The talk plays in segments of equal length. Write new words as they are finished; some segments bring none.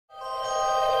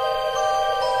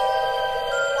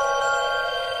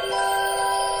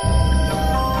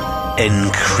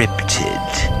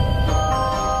Encrypted,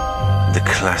 the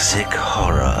classic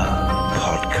horror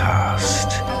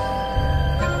podcast.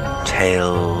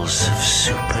 Tales of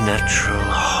supernatural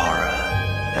horror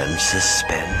and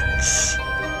suspense.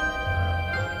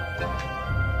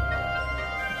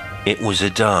 It was a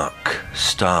dark,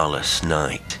 starless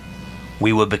night.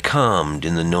 We were becalmed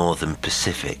in the northern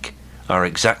Pacific. Our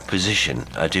exact position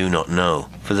I do not know,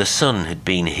 for the sun had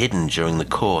been hidden during the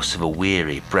course of a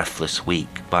weary, breathless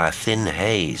week by a thin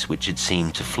haze which had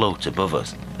seemed to float above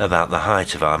us, about the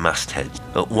height of our mastheads,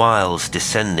 at whiles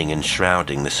descending and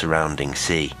shrouding the surrounding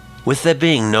sea. With there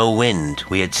being no wind,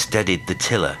 we had steadied the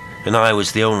tiller, and I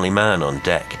was the only man on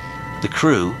deck. The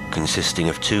crew, consisting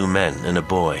of 2 men and a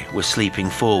boy, were sleeping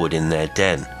forward in their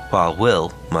den, while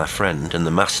Will, my friend and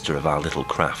the master of our little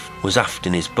craft, was aft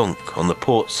in his bunk on the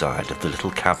port side of the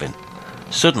little cabin.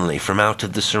 Suddenly, from out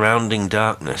of the surrounding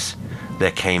darkness,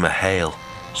 there came a hail.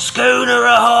 "Schooner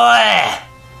ahoy!"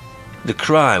 The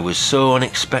cry was so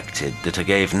unexpected that I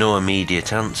gave no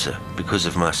immediate answer because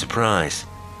of my surprise.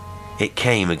 It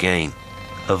came again,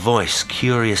 a voice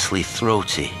curiously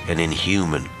throaty and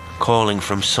inhuman, calling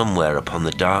from somewhere upon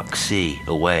the dark sea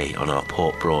away on our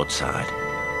port broadside.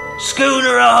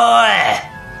 "Schooner ahoy!"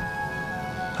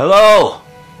 "Hello!"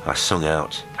 I sung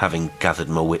out, having gathered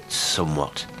my wits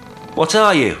somewhat. "What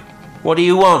are you? What do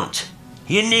you want?"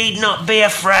 "You need not be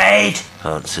afraid,"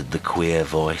 answered the queer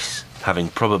voice, having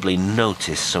probably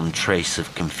noticed some trace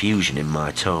of confusion in my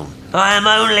tone. "I am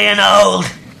only an old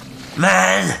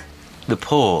man." The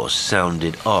pause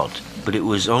sounded odd, but it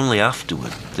was only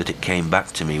afterward that it came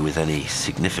back to me with any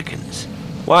significance.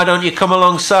 "Why don't you come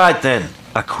alongside then?"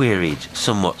 I queried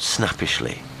somewhat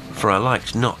snappishly, for I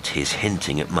liked not his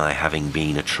hinting at my having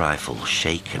been a trifle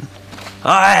shaken.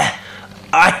 I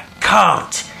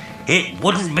can't. It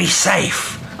wouldn't be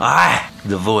safe.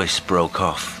 The voice broke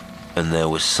off, and there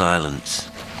was silence.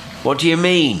 "What do you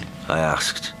mean?" I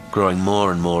asked, growing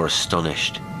more and more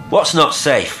astonished. "What's not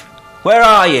safe? Where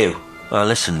are you?" I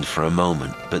listened for a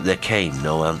moment, but there came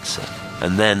no answer,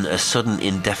 and then a sudden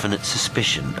indefinite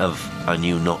suspicion of I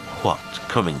knew not what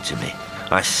coming to me,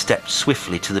 I stepped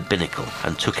swiftly to the binnacle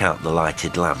and took out the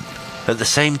lighted lamp. At the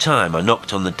same time, I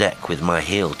knocked on the deck with my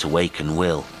heel to waken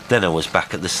Will. Then I was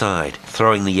back at the side,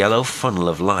 throwing the yellow funnel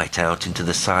of light out into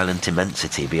the silent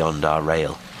immensity beyond our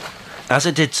rail. As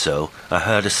I did so, I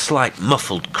heard a slight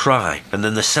muffled cry, and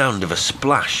then the sound of a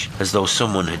splash, as though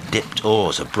someone had dipped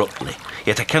oars abruptly.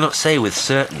 Yet I cannot say with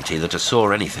certainty that I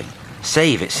saw anything,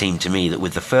 save it seemed to me that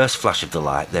with the first flash of the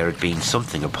light there had been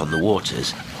something upon the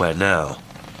waters, where now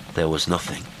there was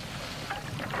nothing.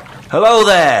 "Hello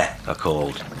there!" I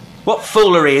called. "What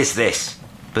foolery is this?"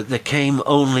 But there came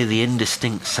only the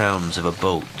indistinct sounds of a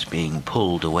boat being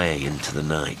pulled away into the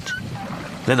night.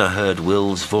 Then I heard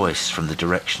Will's voice from the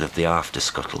direction of the after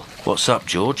scuttle. "What's up,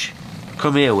 George?"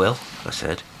 "Come here, Will," I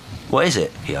said. "What is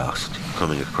it?" he asked,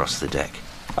 coming across the deck.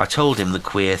 I told him the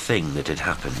queer thing that had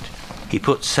happened. He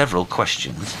put several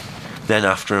questions. Then,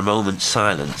 after a moment's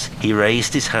silence, he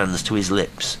raised his hands to his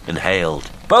lips and hailed,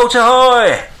 "Boat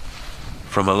ahoy!"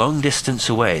 From a long distance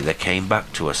away there came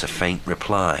back to us a faint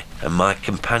reply, and my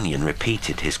companion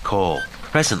repeated his call.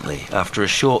 Presently, after a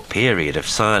short period of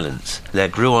silence, there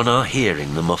grew on our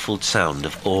hearing the muffled sound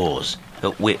of oars,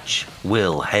 at which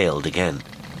Will hailed again.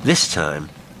 This time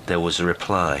there was a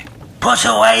reply. "Put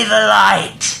away the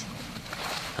light!"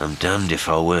 "I'm damned if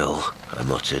I will," I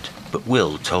muttered, but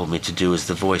Will told me to do as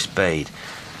the voice bade,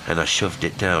 and I shoved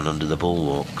it down under the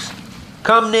bulwarks.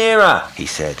 "Come nearer," he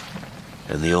said,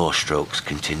 and the oar strokes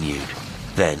continued.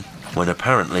 Then, when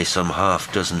apparently some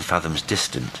half-dozen fathoms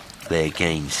distant, they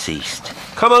again ceased.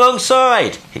 "Come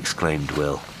alongside!" exclaimed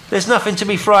Will. "There's nothing to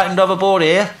be frightened of aboard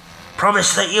here."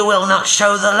 "Promise that you will not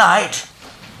show the light."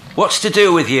 "What's to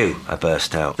do with you?" I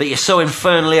burst out, "that you're so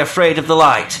infernally afraid of the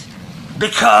light?"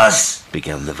 "Because—"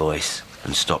 began the voice,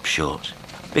 and stopped short.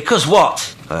 "Because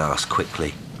what?" I asked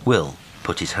quickly. Will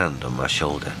put his hand on my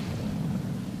shoulder.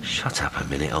 "Shut up a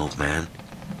minute, old man,"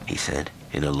 he said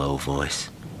in a low voice.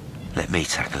 "Let me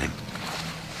tackle him."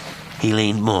 He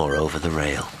leaned more over the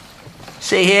rail.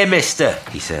 "See here, mister,"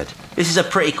 he said. "This is a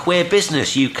pretty queer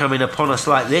business, you coming upon us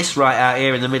like this, right out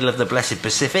here in the middle of the blessed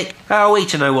Pacific. How are we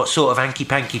to know what sort of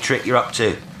hanky-panky trick you're up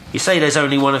to? You say there's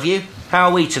only one of you. How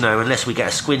are we to know unless we get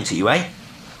a squint at you, eh?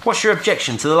 What's your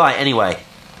objection to the light, anyway?"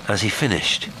 As he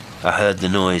finished, I heard the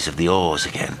noise of the oars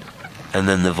again, and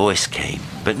then the voice came,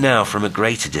 but now from a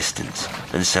greater distance,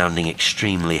 and sounding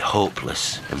extremely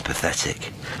hopeless and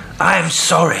pathetic. "I am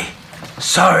sorry.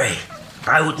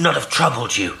 I would not have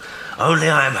troubled you. Only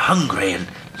I am hungry, and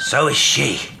so is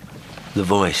she." The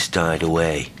voice died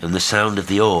away, and the sound of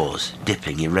the oars,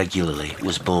 dipping irregularly,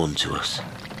 was borne to us.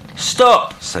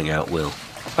 Stop, sang out Will.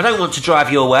 I don't want to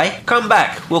drive your way. Come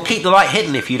back. We'll keep the light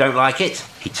hidden if you don't like it.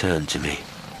 He turned to me.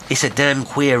 It's a damn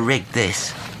queer rig,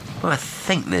 this. I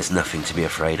think there's nothing to be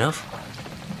afraid of.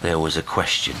 There was a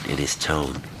question in his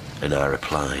tone, and I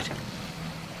replied,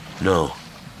 No.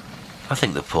 I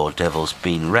think the poor devil's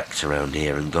been wrecked around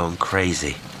here and gone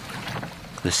crazy.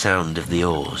 The sound of the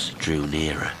oars drew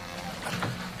nearer.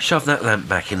 Shove that lamp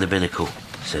back in the binnacle,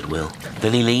 said Will.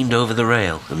 Then he leaned over the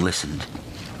rail and listened.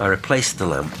 I replaced the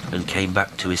lamp and came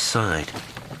back to his side.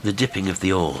 The dipping of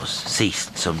the oars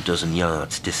ceased some dozen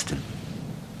yards distant.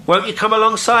 Won't you come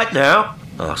alongside now?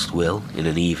 Asked Will in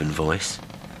an even voice.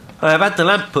 I have had the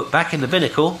lamp put back in the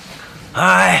binnacle.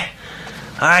 I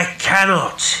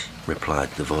cannot,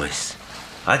 replied the voice.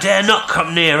 I dare not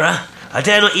come nearer. I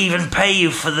dare not even pay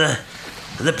you for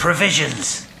the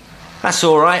provisions. That's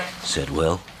all right, said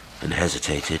Will, and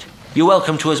hesitated. You're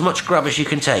welcome to as much grub as you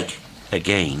can take.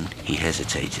 Again he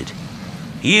hesitated.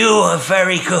 You are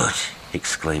very good,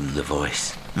 exclaimed the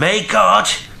voice. May God,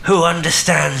 who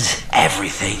understands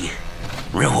everything,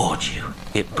 reward you.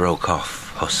 It broke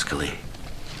off huskily.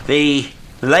 The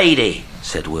lady,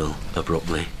 said Will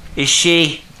abruptly. Is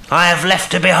she? I have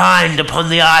left her behind upon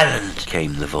the island,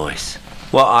 came the voice.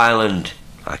 What island?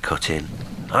 I cut in.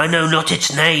 I know not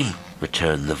its name,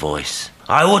 returned the voice.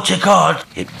 I would to God,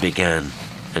 it began,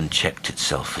 and checked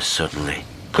itself as suddenly.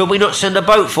 Could we not send a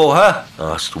boat for her?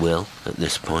 Asked Will at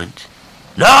this point.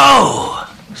 No,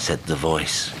 said the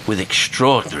voice with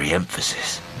extraordinary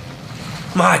emphasis.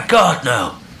 My God,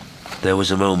 no. There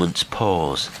was a moment's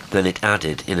pause, then it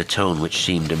added in a tone which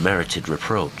seemed a merited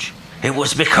reproach. It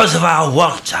was because of our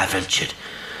want, I ventured,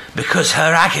 because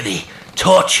her agony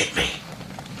tortured me.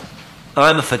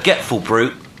 I'm a forgetful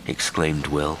brute, exclaimed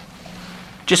Will.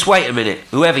 Just wait a minute,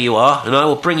 whoever you are, and I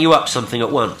will bring you up something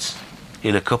at once.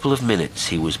 In a couple of minutes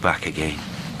he was back again,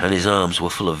 and his arms were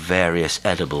full of various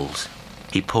edibles.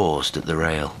 He paused at the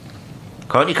rail.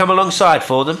 Can't you come alongside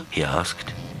for them? He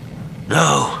asked.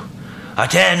 No, I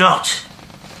dare not,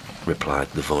 replied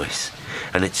the voice,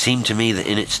 and it seemed to me that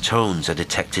in its tones I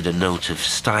detected a note of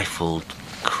stifled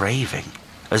craving,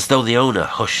 as though the owner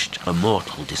hushed a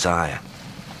mortal desire.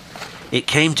 It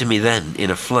came to me then in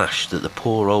a flash that the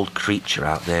poor old creature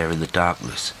out there in the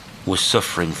darkness was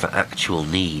suffering for actual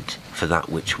need for that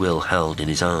which Will held in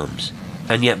his arms,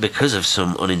 and yet because of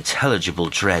some unintelligible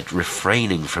dread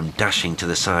refraining from dashing to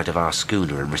the side of our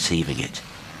schooner and receiving it.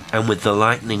 And with the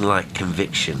lightning-like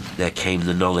conviction there came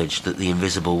the knowledge that the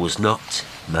invisible was not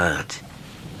mad,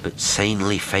 but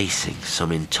sanely facing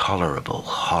some intolerable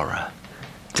horror.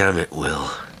 Damn it, Will,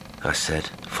 I said,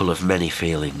 full of many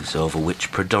feelings over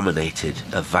which predominated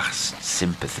a vast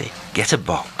sympathy. Get a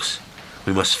box.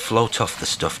 We must float off the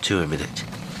stuff to him in it.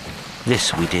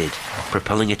 This we did,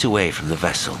 propelling it away from the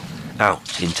vessel,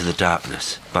 out into the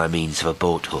darkness by means of a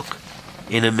boat hook.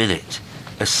 In a minute,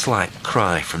 a slight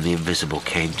cry from the invisible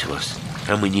came to us,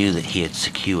 and we knew that he had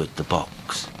secured the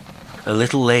box. A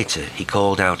little later he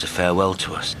called out a farewell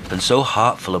to us, and so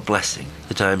heartful a blessing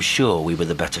that I am sure we were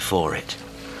the better for it.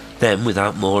 Then,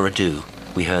 without more ado,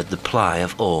 we heard the ply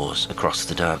of oars across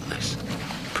the darkness.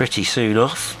 Pretty soon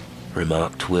off,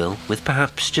 remarked Will, with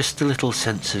perhaps just a little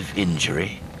sense of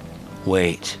injury.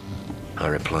 Wait, I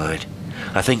replied.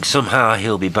 I think somehow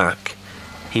he'll be back.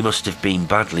 He must have been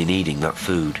badly needing that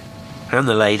food. And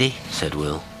the lady, said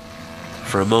Will.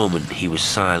 For a moment he was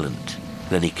silent,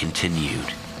 then he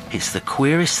continued. It's the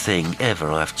queerest thing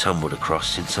ever I've tumbled across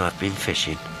since I've been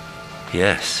fishing.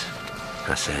 Yes,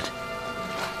 I said,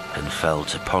 and fell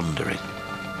to pondering.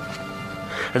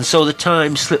 And so the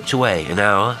time slipped away, an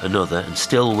hour, another, and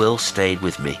still Will stayed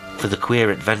with me, for the queer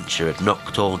adventure had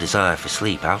knocked all desire for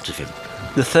sleep out of him.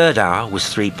 The third hour was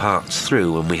 3 parts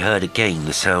through, and we heard again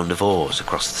the sound of oars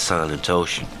across the silent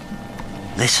ocean.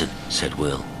 Listen, said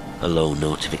Will, a low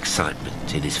note of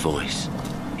excitement in his voice.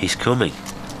 He's coming,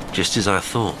 just as I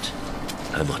thought,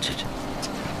 I muttered.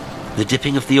 The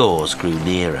dipping of the oars grew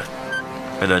nearer,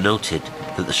 and I noted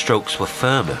that the strokes were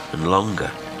firmer and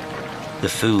longer. The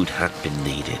food had been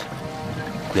needed.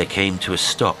 They came to a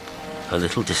stop a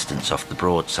little distance off the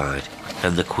broadside,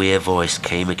 and the queer voice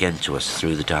came again to us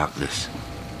through the darkness.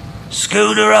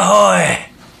 Schooner ahoy!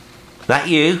 That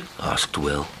you? Asked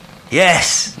Will.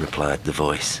 Yes, replied the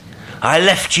voice. I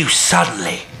left you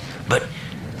suddenly,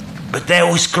 but there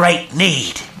was great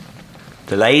need.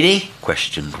 The lady?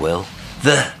 Questioned Will.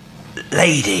 The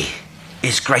lady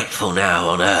is grateful now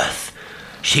on earth.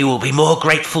 She will be more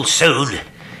grateful soon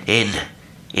in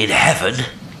heaven.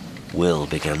 Will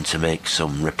began to make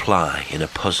some reply in a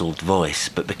puzzled voice,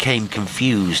 but became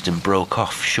confused and broke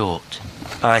off short.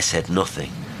 I said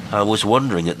nothing. I was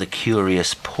wondering at the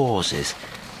curious pauses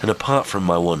and apart from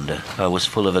my wonder, I was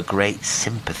full of a great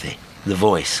sympathy. The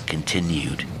voice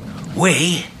continued.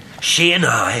 She and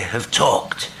I have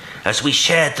talked as we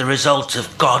shared the result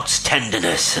of God's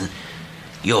tenderness and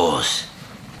yours,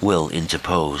 Will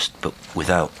interposed, but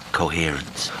without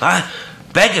coherence. I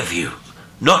beg of you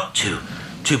not to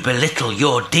belittle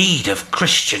your deed of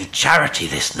Christian charity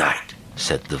this night,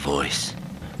 said the voice.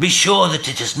 Be sure that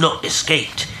it has not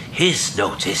escaped his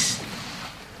notice.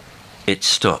 It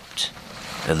stopped,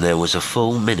 and there was a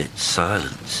full minute's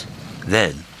silence.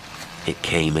 Then it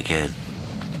came again.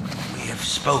 We have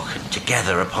spoken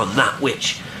together upon that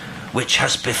which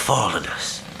has befallen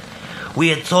us. We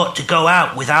had thought to go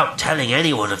out without telling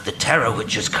anyone of the terror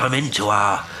which has come into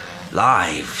our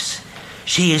lives.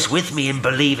 She is with me in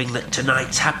believing that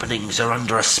tonight's happenings are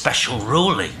under a special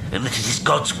ruling, and that it is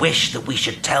God's wish that we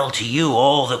should tell to you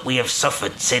all that we have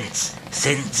suffered since...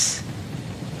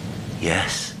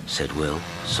 Yes, said Will,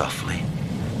 softly.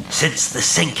 Since the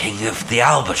sinking of the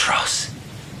Albatross.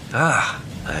 Ah,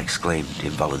 I exclaimed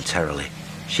involuntarily.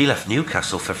 She left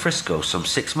Newcastle for Frisco some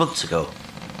 6 months ago,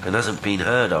 and hasn't been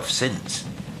heard of since.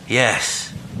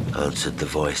 Yes, answered the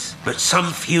voice, but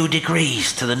some few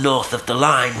degrees to the north of the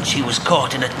line she was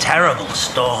caught in a terrible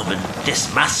storm and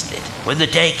dismasted. When the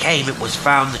day came, it was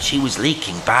found that she was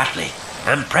leaking badly,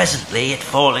 and presently, it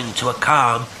falling to a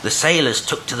calm, the sailors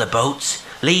took to the boats,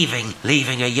 leaving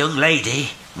a young lady,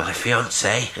 my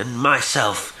fiancée, and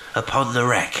myself upon the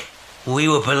wreck. We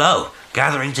were below,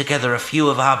 gathering together a few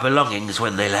of our belongings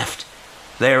when they left.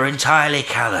 They were entirely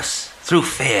callous, through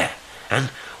fear, and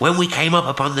when we came up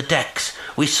upon the decks,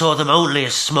 we saw them only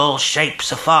as small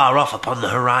shapes afar off upon the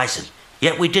horizon.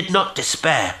 Yet we did not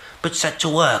despair, but set to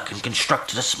work and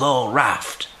constructed a small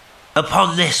raft.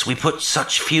 Upon this we put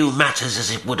such few matters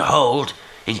as it would hold,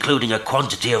 including a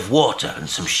quantity of water and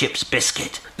some ship's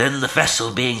biscuit. Then, the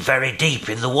vessel being very deep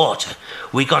in the water,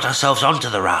 we got ourselves onto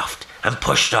the raft and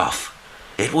pushed off.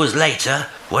 It was later,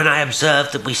 when I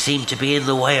observed that we seemed to be in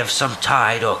the way of some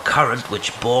tide or current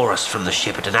which bore us from the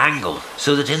ship at an angle,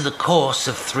 so that in the course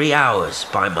of 3 hours,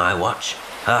 by my watch,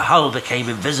 her hull became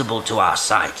invisible to our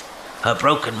sight, her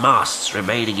broken masts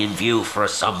remaining in view for a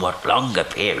somewhat longer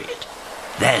period.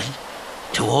 Then,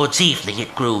 towards evening,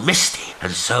 it grew misty,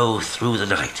 and so through the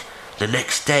night. The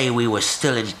next day we were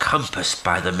still encompassed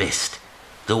by the mist,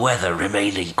 the weather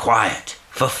remaining quiet.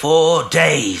 For 4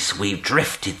 days we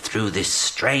drifted through this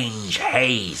strange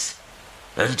haze,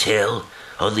 until,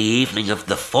 on the evening of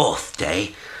the 4th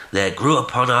day, there grew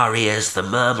upon our ears the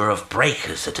murmur of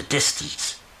breakers at a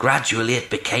distance. Gradually it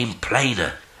became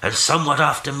plainer, and somewhat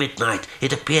after midnight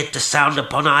it appeared to sound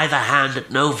upon either hand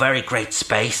at no very great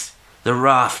space. The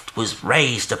raft was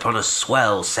raised upon a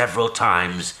swell several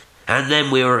times, and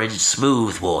then we were in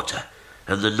smooth water,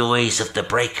 and the noise of the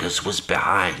breakers was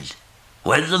behind.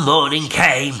 When the morning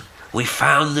came, we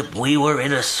found that we were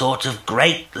in a sort of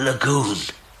great lagoon,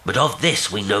 but of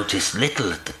this we noticed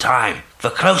little at the time, for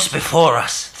close before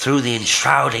us, through the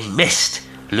enshrouding mist,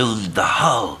 loomed the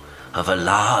hull of a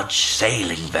large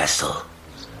sailing vessel.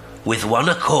 With one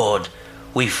accord,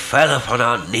 we fell upon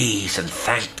our knees and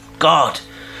thanked God,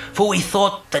 for we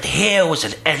thought that here was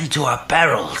an end to our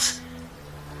perils.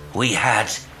 We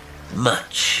had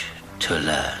much to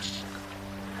learn.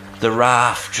 The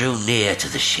raft drew near to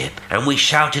the ship, and we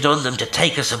shouted on them to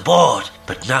take us aboard,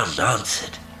 but none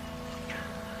answered.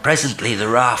 Presently the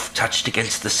raft touched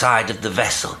against the side of the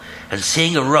vessel, and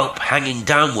seeing a rope hanging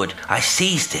downward, I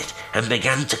seized it and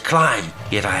began to climb,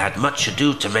 yet I had much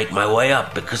ado to make my way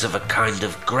up because of a kind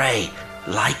of grey,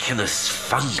 lichenous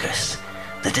fungus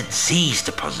that had seized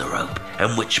upon the rope,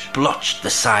 and which blotched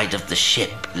the side of the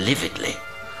ship lividly.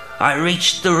 I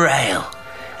reached the rail,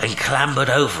 and clambered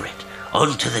over it,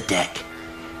 onto the deck.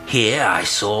 Here I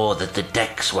saw that the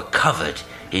decks were covered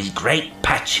in great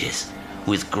patches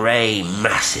with grey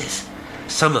masses,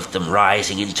 some of them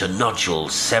rising into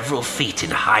nodules several feet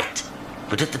in height.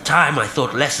 But at the time I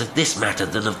thought less of this matter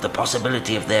than of the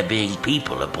possibility of there being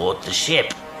people aboard the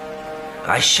ship.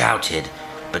 I shouted,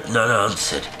 but none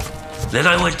answered. Then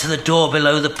I went to the door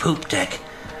below the poop deck.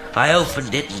 I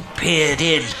opened it and peered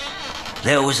in.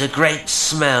 There was a great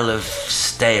smell of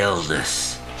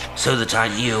staleness, so that I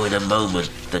knew in a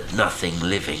moment that nothing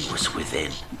living was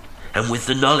within. And with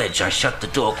the knowledge I shut the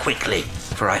door quickly,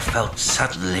 for I felt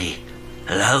suddenly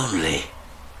lonely.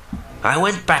 I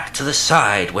went back to the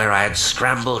side where I had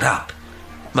scrambled up.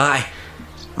 My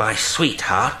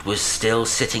sweetheart was still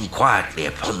sitting quietly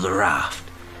upon the raft.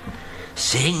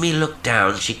 Seeing me look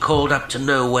down, she called up to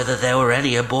know whether there were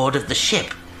any aboard of the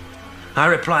ship. I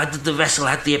replied that the vessel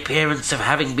had the appearance of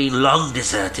having been long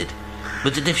deserted,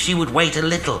 but that if she would wait a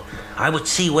little, I would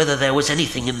see whether there was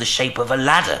anything in the shape of a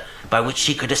ladder by which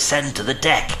she could ascend to the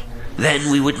deck.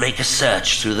 Then we would make a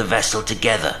search through the vessel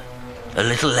together. A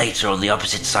little later, on the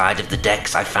opposite side of the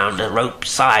decks, I found a rope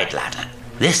side ladder.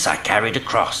 This I carried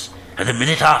across, and a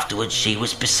minute afterwards she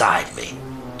was beside me.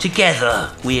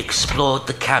 Together, we explored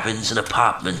the cabins and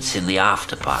apartments in the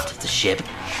after part of the ship,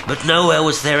 but nowhere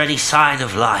was there any sign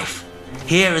of life.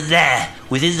 Here and there,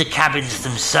 within the cabins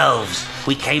themselves,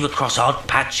 we came across odd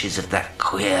patches of that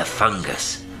queer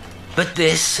fungus. But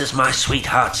this, as my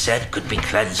sweetheart said, could be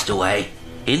cleansed away.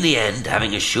 In the end,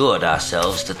 having assured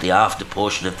ourselves that the after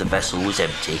portion of the vessel was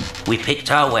empty, we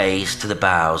picked our ways to the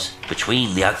bows,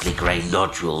 between the ugly grey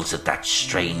nodules of that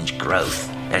strange growth,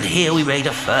 and here we made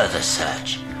a further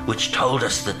search, which told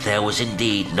us that there was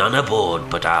indeed none aboard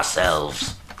but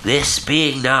ourselves. This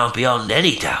being now beyond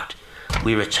any doubt,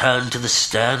 we returned to the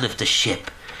stern of the ship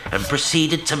and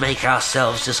proceeded to make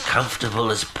ourselves as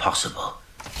comfortable as possible.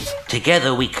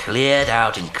 Together we cleared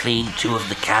out and cleaned 2 of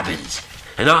the cabins,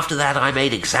 and after that I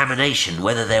made examination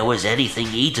whether there was anything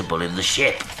eatable in the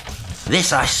ship.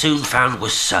 This I soon found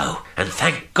was so, and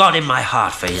thanked God in my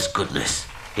heart for his goodness.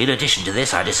 In addition to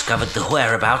this, I discovered the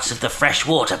whereabouts of the fresh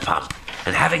water pump,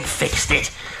 and having fixed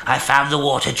it, I found the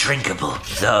water drinkable,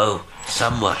 though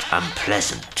somewhat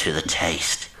unpleasant to the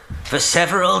taste. For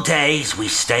several days we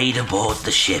stayed aboard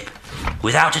the ship,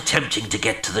 without attempting to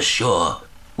get to the shore.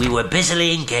 We were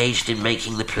busily engaged in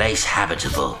making the place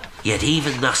habitable, yet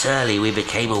even thus early we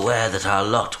became aware that our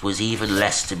lot was even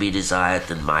less to be desired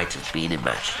than might have been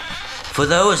imagined. For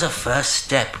though as a first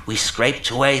step we scraped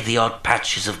away the odd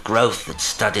patches of growth that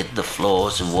studded the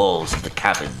floors and walls of the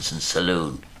cabins and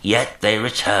saloon, yet they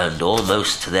returned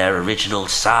almost to their original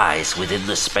size within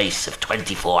the space of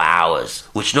 24 hours,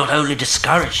 which not only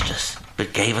discouraged us,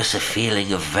 but gave us a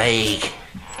feeling of vague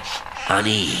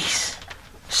unease.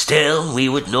 Still, we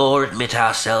would nor admit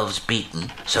ourselves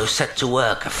beaten, so set to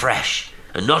work afresh,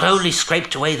 and not only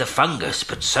scraped away the fungus,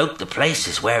 but soaked the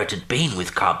places where it had been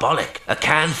with carbolic, a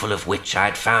canful of which I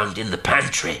had found in the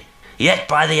pantry. Yet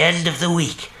by the end of the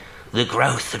week, the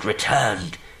growth had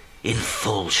returned in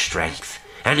full strength,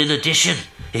 and in addition,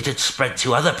 it had spread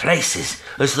to other places,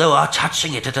 as though our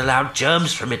touching it had allowed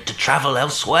germs from it to travel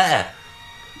elsewhere.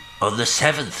 On the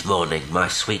 7th morning, my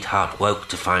sweetheart woke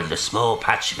to find a small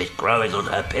patch of it growing on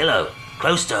her pillow,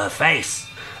 close to her face.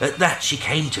 At that she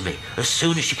came to me, as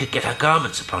soon as she could get her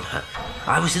garments upon her.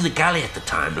 I was in the galley at the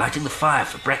time, lighting the fire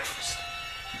for breakfast.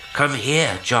 "Come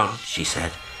here, John," she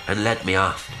said, and led me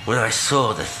off. When I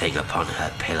saw the thing upon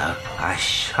her pillow, I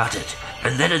shuddered,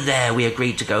 and then and there we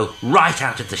agreed to go right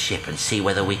out of the ship and see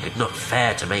whether we could not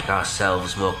fare to make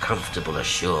ourselves more comfortable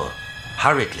ashore.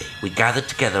 Hurriedly, we gathered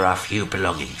together our few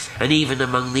belongings, and even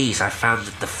among these I found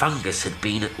that the fungus had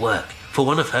been at work, for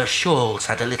one of her shawls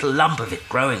had a little lump of it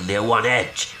growing near one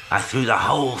edge. I threw the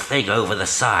whole thing over the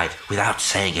side without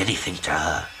saying anything to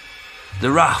her. The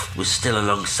raft was still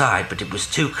alongside, but it was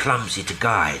too clumsy to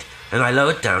guide, and I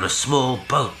lowered down a small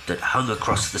boat that hung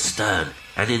across the stern,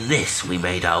 and in this we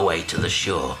made our way to the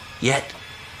shore. Yet,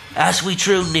 as we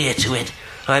drew near to it,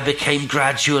 I became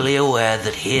gradually aware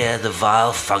that here the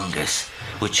vile fungus,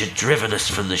 which had driven us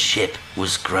from the ship,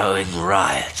 was growing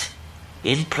riot.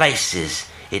 In places,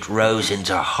 it rose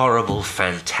into horrible,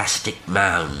 fantastic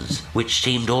mounds, which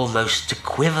seemed almost to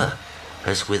quiver,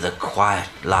 as with a quiet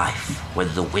life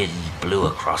when the wind blew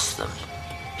across them.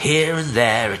 Here and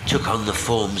there it took on the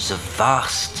forms of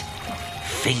vast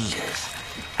fingers,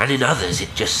 and in others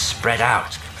it just spread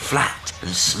out, flat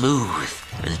and smooth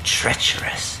and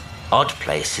treacherous. Odd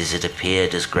places it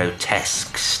appeared as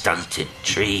grotesque, stunted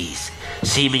trees,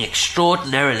 seeming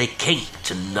extraordinarily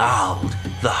kinked and gnarled,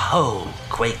 the whole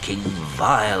quaking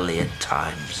vilely at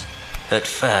times. At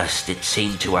first it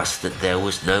seemed to us that there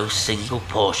was no single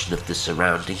portion of the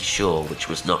surrounding shore which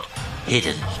was not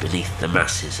hidden beneath the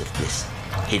masses of this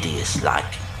hideous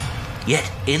lichen. Yet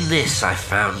in this I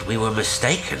found we were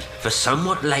mistaken, for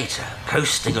somewhat later,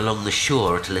 coasting along the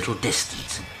shore at a little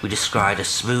distance, we descried a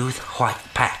smooth white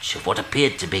patch of what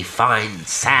appeared to be fine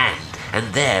sand,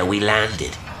 and there we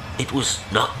landed. It was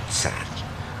not sand.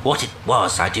 What it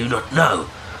was I do not know.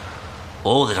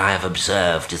 All that I have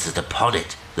observed is that upon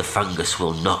it the fungus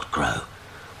will not grow,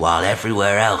 while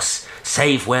everywhere else,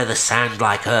 save where the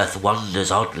sand-like earth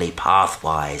wanders oddly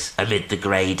pathwise amid the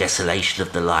grey desolation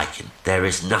of the lichen, there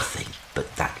is nothing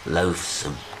but that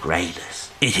loathsome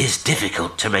greyness. It is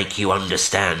difficult to make you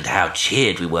understand how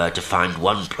cheered we were to find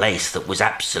one place that was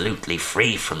absolutely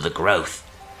free from the growth,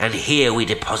 and here we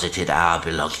deposited our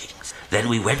belongings. Then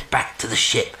we went back to the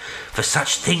ship for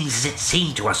such things as it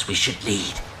seemed to us we should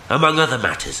need. Among other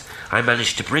matters, I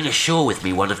managed to bring ashore with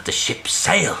me one of the ship's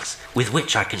sails, with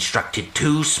which I constructed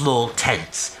 2 small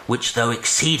tents, which, though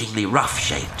exceedingly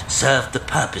rough-shaped, served the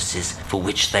purposes for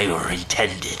which they were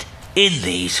intended. In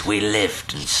these we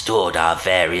lived and stored our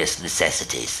various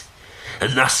necessities,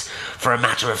 and thus, for a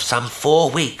matter of some 4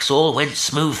 weeks, all went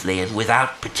smoothly and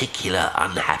without particular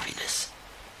unhappiness.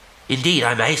 Indeed,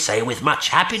 I may say with much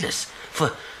happiness,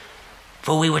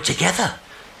 for we were together.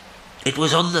 It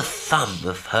was on the thumb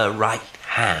of her right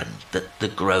hand that the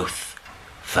growth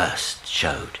first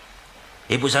showed.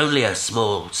 It was only a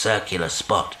small circular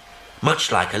spot,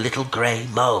 much like a little grey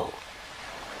mole.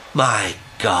 My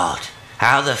God,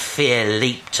 how the fear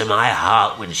leaped to my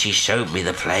heart when she showed me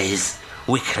the place.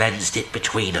 We cleansed it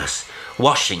between us,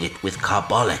 washing it with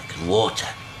carbolic and water.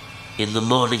 In the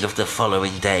morning of the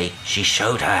following day, she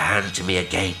showed her hand to me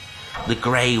again. The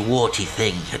grey, warty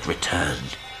thing had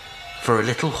returned. For a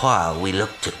little while we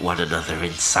looked at one another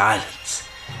in silence.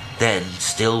 Then,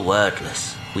 still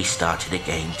wordless, we started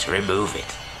again to remove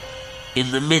it.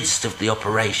 In the midst of the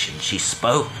operation, she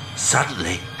spoke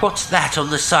suddenly. "What's that on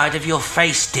the side of your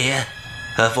face, dear?"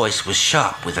 Her voice was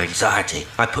sharp with anxiety.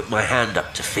 I put my hand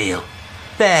up to feel.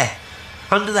 "There,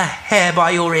 under the hair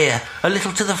by your ear, a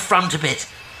little to the front a bit."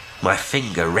 My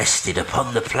finger rested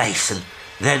upon the place, and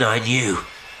then I knew.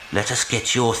 "Let us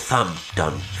get your thumb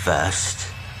done first,"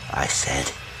 I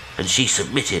said, and she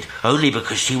submitted only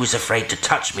because she was afraid to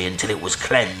touch me until it was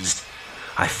cleansed.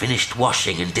 I finished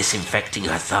washing and disinfecting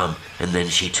her thumb, and then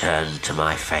she turned to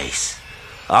my face.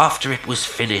 After it was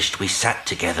finished, we sat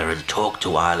together and talked a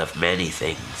while of many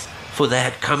things, for there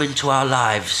had come into our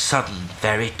lives sudden,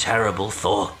 very terrible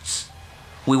thoughts.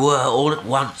 We were all at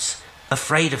once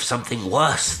afraid of something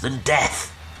worse than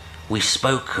death. We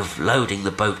spoke of loading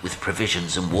the boat with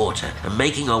provisions and water and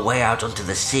making our way out onto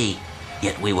the sea,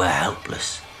 yet we were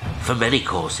helpless, for many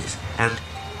causes, and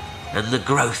the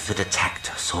growth had attacked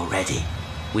us already.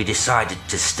 We decided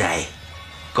to stay.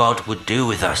 God would do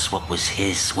with us what was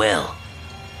His will.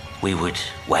 We would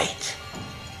wait.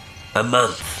 A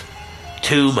month,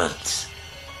 2 months,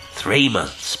 3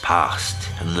 months passed,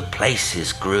 and the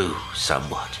places grew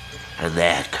somewhat, and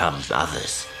there had come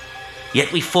others.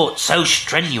 Yet we fought so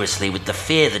strenuously with the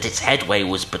fear that its headway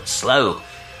was but slow,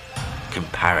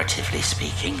 comparatively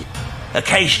speaking.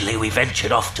 Occasionally we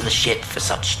ventured off to the ship for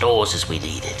such stores as we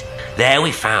needed. There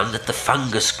we found that the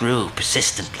fungus grew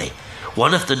persistently.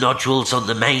 One of the nodules on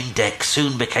the main deck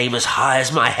soon became as high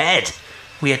as my head.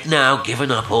 We had now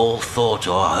given up all thought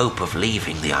or hope of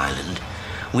leaving the island.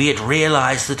 We had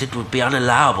realized that it would be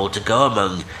unallowable to go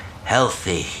among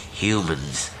healthy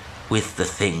humans with the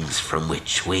things from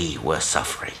which we were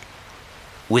suffering.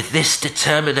 With this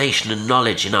determination and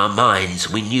knowledge in our minds,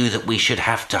 we knew that we should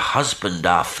have to husband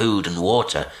our food and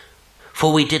water,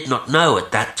 for we did not know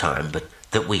at that time but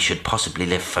that we should possibly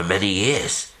live for many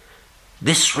years.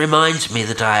 This reminds me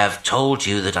that I have told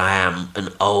you that I am an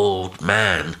old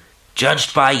man.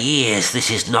 Judged by years, this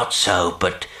is not so,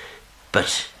 but...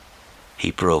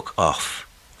 He broke off,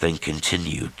 then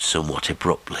continued somewhat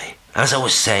abruptly. As I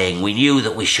was saying, we knew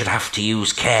that we should have to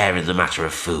use care in the matter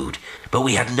of food, but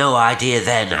we had no idea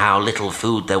then how little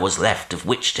food there was left of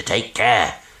which to take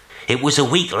care. It was a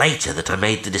week later that I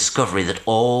made the discovery that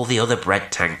all the other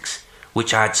bread tanks,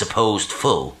 which I had supposed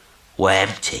full, were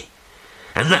empty,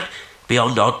 and that,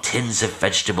 beyond odd tins of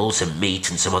vegetables and meat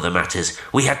and some other matters,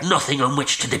 we had nothing on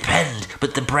which to depend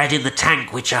but the bread in the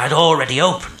tank which I had already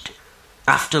opened.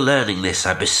 After learning this,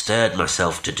 I bestirred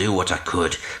myself to do what I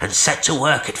could, and set to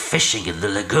work at fishing in the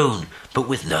lagoon, but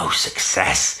with no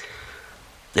success.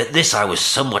 At this I was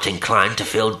somewhat inclined to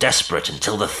feel desperate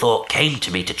until the thought came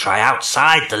to me to try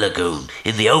outside the lagoon,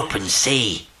 in the open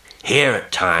sea. Here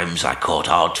at times I caught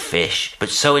odd fish, but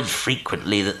so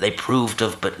infrequently that they proved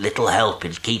of but little help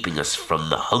in keeping us from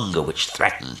the hunger which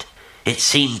threatened. It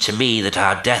seemed to me that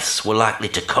our deaths were likely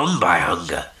to come by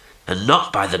hunger, and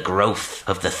not by the growth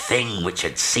of the thing which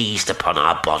had seized upon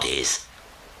our bodies.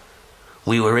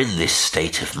 We were in this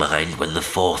state of mind when the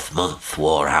 4th month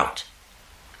wore out.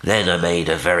 Then I made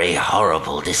a very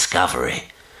horrible discovery.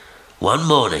 One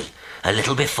morning, a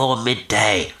little before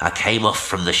midday, I came off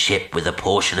from the ship with a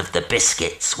portion of the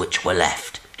biscuits which were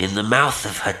left. In the mouth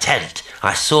of her tent,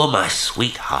 I saw my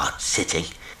sweetheart sitting,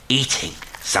 eating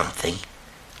something.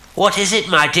 "What is it,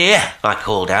 my dear?" I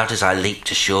called out as I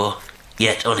leaped ashore.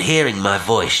 Yet on hearing my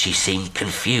voice, she seemed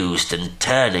confused, and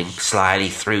turning slyly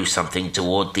threw something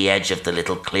toward the edge of the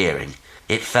little clearing.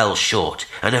 It fell short,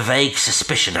 and a vague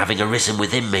suspicion having arisen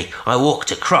within me, I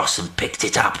walked across and picked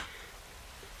it up.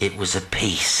 It was a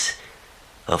piece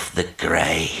of the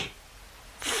grey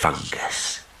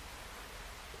fungus.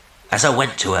 As I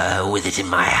went to her with it in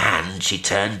my hand, she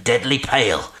turned deadly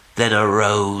pale, then a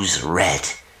rose red.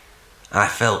 I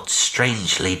felt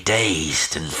strangely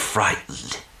dazed and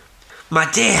frightened. "My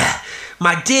dear,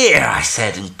 my dear," I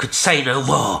said, and could say no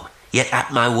more. Yet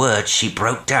at my words she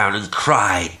broke down and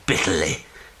cried bitterly.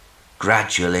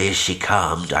 Gradually, as she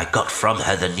calmed, I got from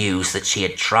her the news that she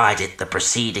had tried it the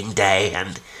preceding day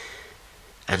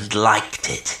and liked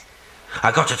it.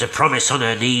 I got her to promise on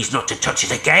her knees not to touch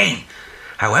it again,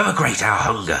 however great our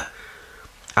hunger.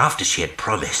 After she had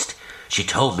promised, she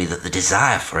told me that the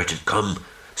desire for it had come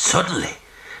suddenly,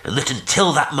 and that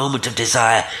until that moment of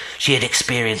desire she had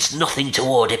experienced nothing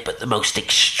toward it but the most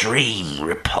extreme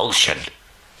repulsion.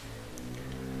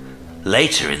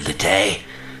 Later in the day,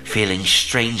 feeling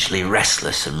strangely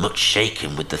restless and much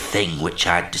shaken with the thing which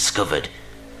I had discovered,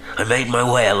 I made my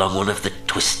way along one of the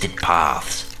twisted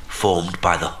paths formed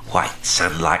by the white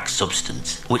sand-like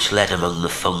substance which led among the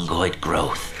fungoid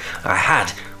growth. I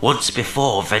had once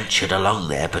before ventured along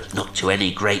there, but not to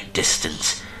any great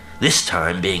distance. This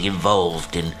time, being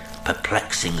involved in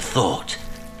perplexing thought,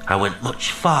 I went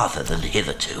much farther than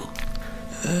hitherto.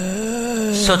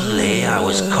 Suddenly I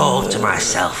was called to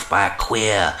myself by a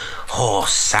queer,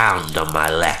 hoarse sound on my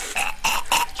left.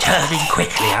 Turning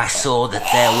quickly, I saw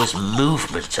that there was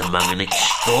movement among an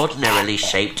extraordinarily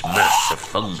shaped mass of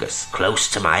fungus close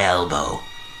to my elbow.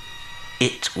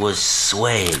 It was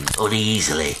swaying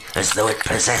uneasily, as though it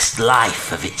possessed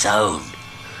life of its own.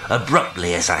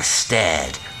 Abruptly, as I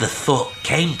stared, the thought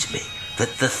came to me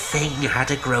that the thing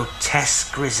had a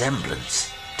grotesque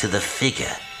resemblance to the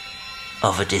figure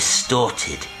of a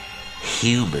distorted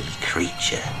human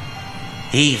creature.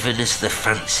 Even as the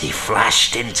fancy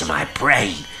flashed into my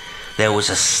brain, there was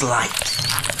a slight,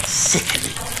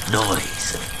 sickening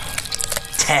noise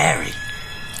of tearing,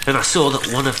 and I saw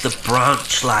that one of the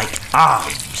branch-like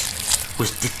arms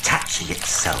was detaching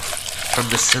itself from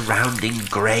the surrounding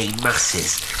grey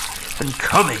masses and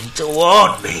coming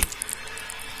toward me.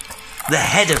 The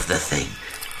head of the thing,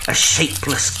 a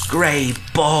shapeless grey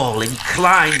ball,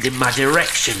 inclined in my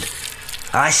direction.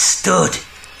 I stood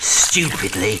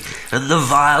stupidly, and the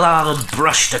vile arm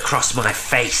brushed across my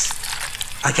face.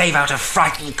 I gave out a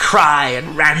frightened cry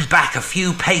and ran back a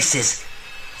few paces.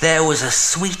 There was a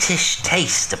sweetish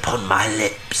taste upon my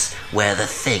lips where the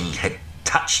thing had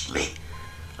touched me.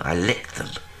 I licked them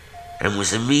and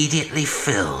was immediately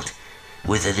filled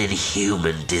with an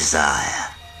inhuman desire.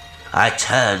 I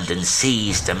turned and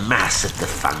seized a mass of the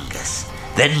fungus.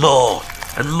 Then more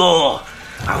and more.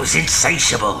 I was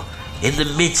insatiable. In the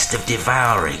midst of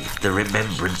devouring, the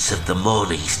remembrance of the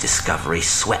morning's discovery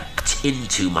swept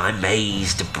into my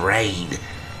mazed brain.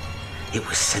 It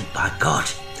was sent by God.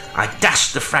 I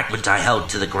dashed the fragment I held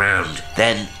to the ground.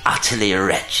 Then, utterly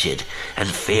wretched and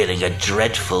feeling a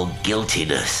dreadful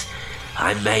guiltiness,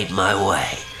 I made my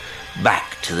way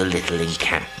back to the little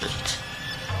encampment.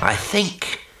 I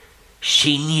think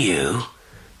she knew,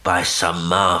 by some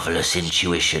marvellous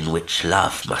intuition which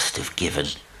love must have given,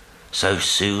 so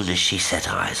soon as she set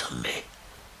eyes on me.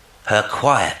 Her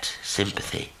quiet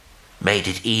sympathy made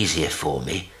it easier for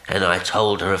me, and I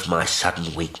told her of my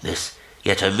sudden weakness,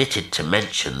 yet omitted to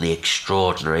mention the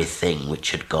extraordinary thing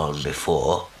which had gone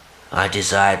before. I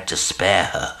desired to spare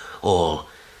her all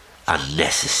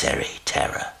unnecessary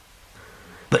terror.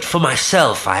 But for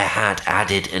myself I had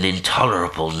added an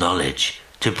intolerable knowledge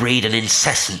to breed an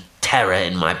incessant terror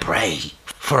in my brain,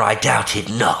 for I doubted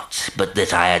not but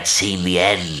that I had seen the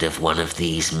end of one of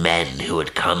these men who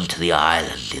had come to the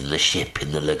island in the ship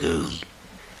in the lagoon,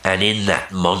 and in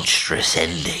that monstrous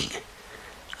ending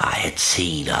I had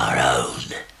seen our own.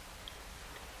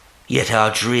 Yet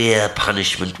our drear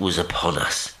punishment was upon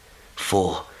us,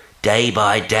 for day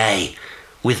by day,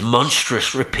 with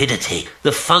monstrous rapidity,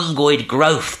 the fungoid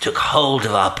growth took hold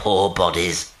of our poor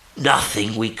bodies.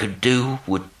 Nothing we could do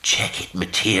would check it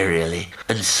materially,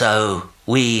 and so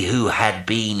we who had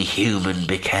been human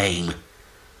became,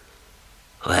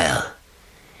 well,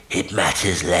 it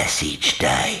matters less each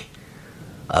day.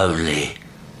 Only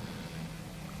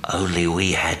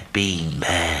we had been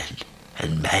man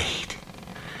and maid.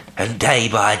 And day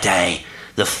by day,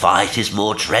 the fight is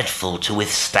more dreadful to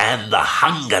withstand the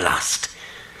hunger lust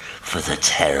for the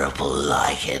terrible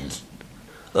lichen.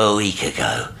 A week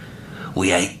ago,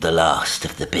 we ate the last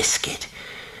of the biscuit,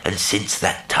 and since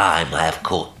that time I have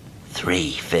caught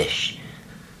 3 fish.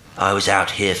 I was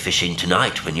out here fishing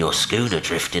tonight when your schooner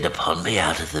drifted upon me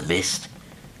out of the mist.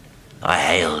 I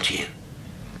hailed you.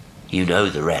 You know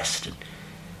the rest,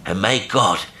 and may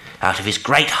God, out of his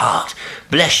great heart,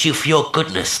 bless you for your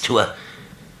goodness to a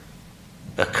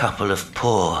couple of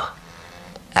poor,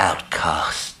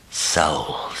 outcast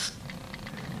souls.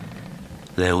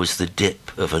 There was the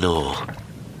dip of an oar.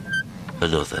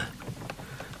 Another.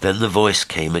 Then the voice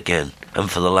came again, and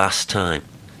for the last time,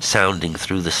 sounding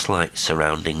through the slight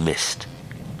surrounding mist,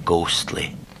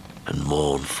 ghostly and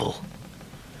mournful.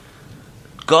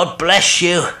 God bless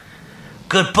you.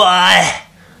 Goodbye.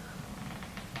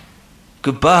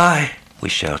 Goodbye, we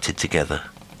shouted together,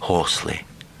 hoarsely,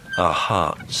 our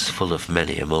hearts full of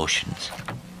many emotions.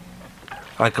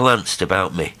 I glanced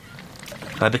about me.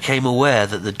 I became aware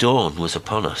that the dawn was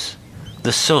upon us.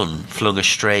 The sun flung a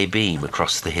stray beam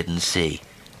across the hidden sea,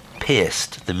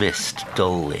 pierced the mist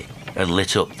dully, and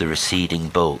lit up the receding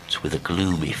boat with a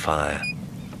gloomy fire.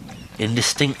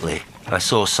 Indistinctly, I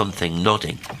saw something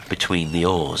nodding between the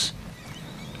oars.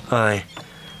 I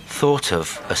thought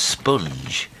of a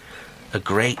sponge, a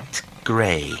great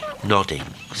grey, nodding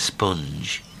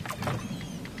sponge.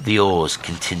 The oars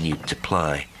continued to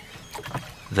ply.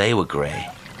 They were grey,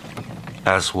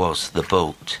 as was the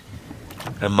boat,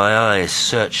 and my eyes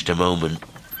searched a moment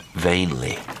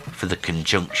vainly for the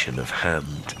conjunction of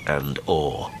hand and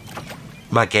oar.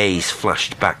 My gaze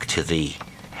flashed back to the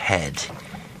head.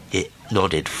 It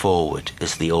nodded forward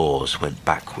as the oars went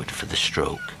backward for the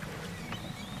stroke.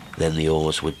 Then the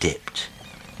oars were dipped,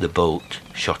 the boat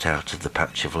shot out of the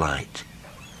patch of light,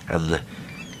 and the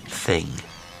thing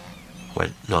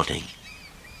went nodding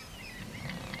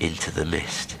into the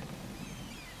mist.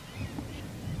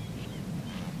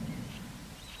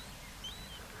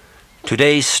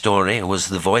 Today's story was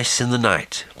The Voice in the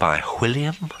Night by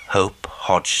William Hope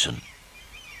Hodgson.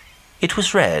 It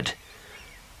was read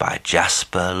by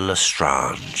Jasper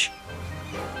Lestrange.